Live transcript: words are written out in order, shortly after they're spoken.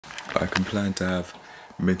I can plan to have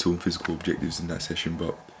mental and physical objectives in that session,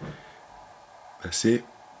 but that's it.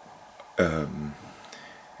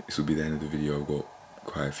 This will be the end of the video. I've got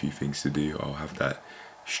quite a few things to do. I'll have that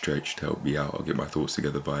stretch to help me out. I'll get my thoughts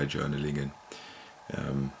together via journaling,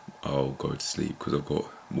 and I'll go to sleep because I've got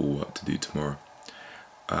more work to do tomorrow.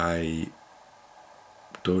 I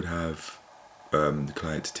don't have the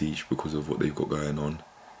client to teach because of what they've got going on,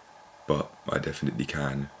 but I definitely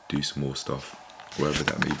can do some more stuff, wherever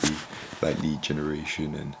that may be, like lead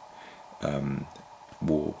generation, and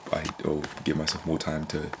I'll give myself more time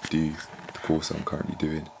to do the course I'm currently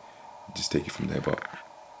doing, just take it from there. But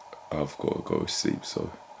I've got to go to sleep,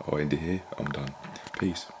 so I'll end it here. I'm done.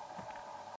 Peace.